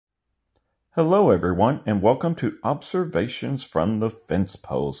Hello, everyone, and welcome to Observations from the Fence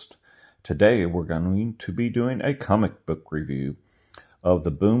Post. Today, we're going to be doing a comic book review of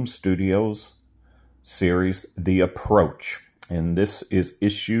the Boom Studios series, The Approach, and this is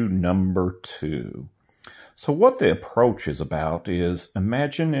issue number 2. So what The Approach is about is,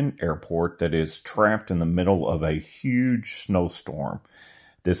 imagine an airport that is trapped in the middle of a huge snowstorm.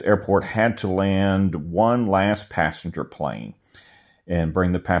 This airport had to land one last passenger plane and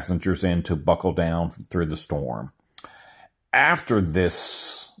bring the passengers in to buckle down through the storm. After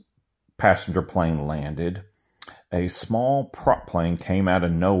this passenger plane landed, a small prop plane came out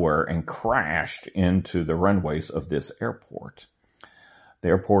of nowhere and crashed into the runways of this airport. The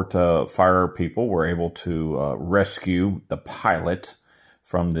airport fire people were able to rescue the pilot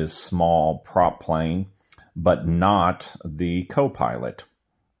from this small prop plane, but not the co-pilot.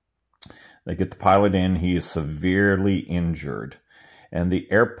 They get the pilot in. He is severely injured. And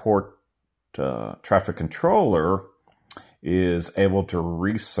the airport traffic controller is able to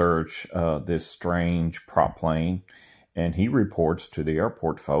research this strange prop plane, and he reports to the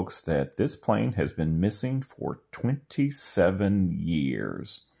airport folks that this plane has been missing for 27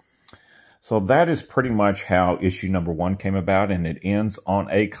 years. So that is pretty much how issue number 1 came about, and it ends on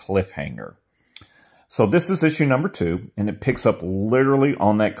a cliffhanger. So this is issue number 2, and it picks up literally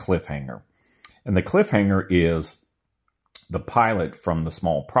on that cliffhanger. And the cliffhanger is the pilot from the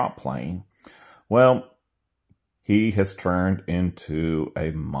small prop plane. Well, he has turned into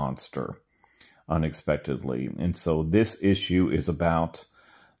a monster unexpectedly. And so this issue is about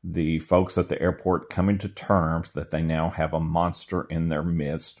the folks at the airport coming to terms that they now have a monster in their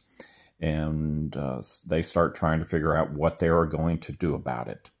midst. And they start trying to figure out what they are going to do about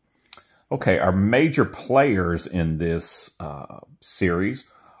it. Okay, our major players in this series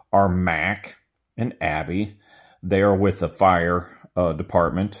are Mac and Abby. They are with the fire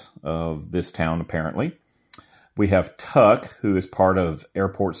department of this town, apparently. We have Tuck, who is part of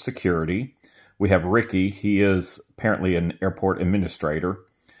airport security. We have Ricky. He is apparently an airport administrator.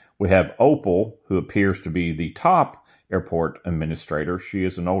 We have Opal, who appears to be the top airport administrator. She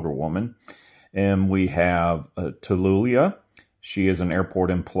is an older woman. And we have Tululia. She is an airport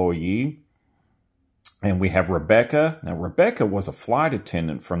employee. And we have Rebecca. Now, Rebecca was a flight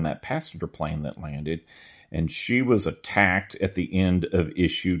attendant from that passenger plane that landed, and she was attacked at the end of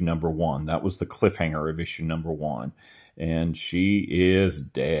issue number 1. That was the cliffhanger of issue number 1. And she is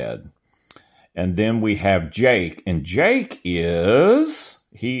dead. And then we have Jake. And Jake is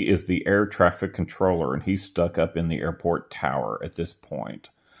the air traffic controller, and he's stuck up in the airport tower at this point.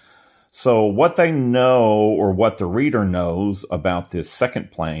 So what they know, or what the reader knows about this second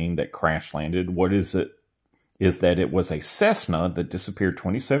plane that crash landed, what is it? Is that it was a Cessna that disappeared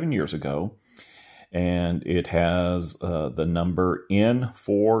 27 years ago. And it has the number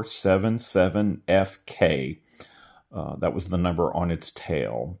N477FK. That was the number on its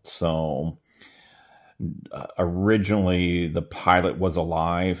tail. So originally the pilot was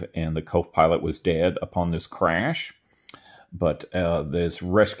alive and the co-pilot was dead upon this crash. But this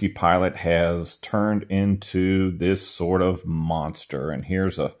rescue pilot has turned into this sort of monster. And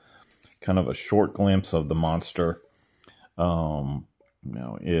here's a kind of a short glimpse of the monster.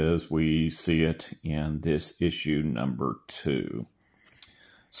 As we see it in this issue number 2.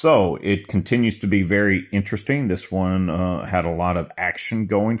 So it continues to be very interesting. This one had a lot of action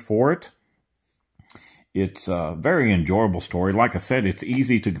going for it. It's a very enjoyable story. Like I said, it's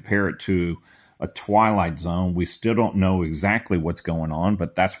easy to compare it to a Twilight Zone. We still don't know exactly what's going on,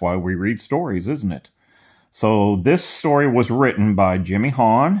 but that's why we read stories, isn't it? So this story was written by Jimmy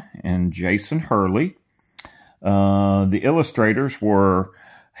Hahn and Jason Hurley. The illustrators were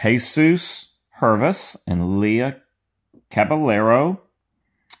Jesus Hervas and Leah Caballero.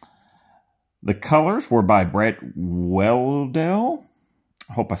 The colors were by Brett Weldell.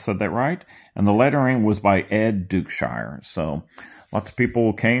 I hope I said that right. And the lettering was by Ed Dukeshire. So lots of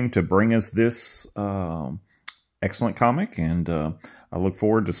people came to bring us this excellent comic, and I look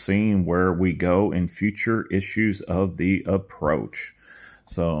forward to seeing where we go in future issues of The Approach.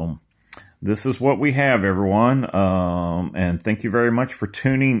 So this is what we have, everyone, and thank you very much for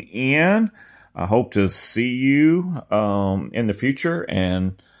tuning in. I hope to see you in the future,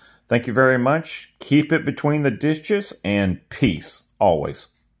 and thank you very much. Keep it between the dishes, and peace always.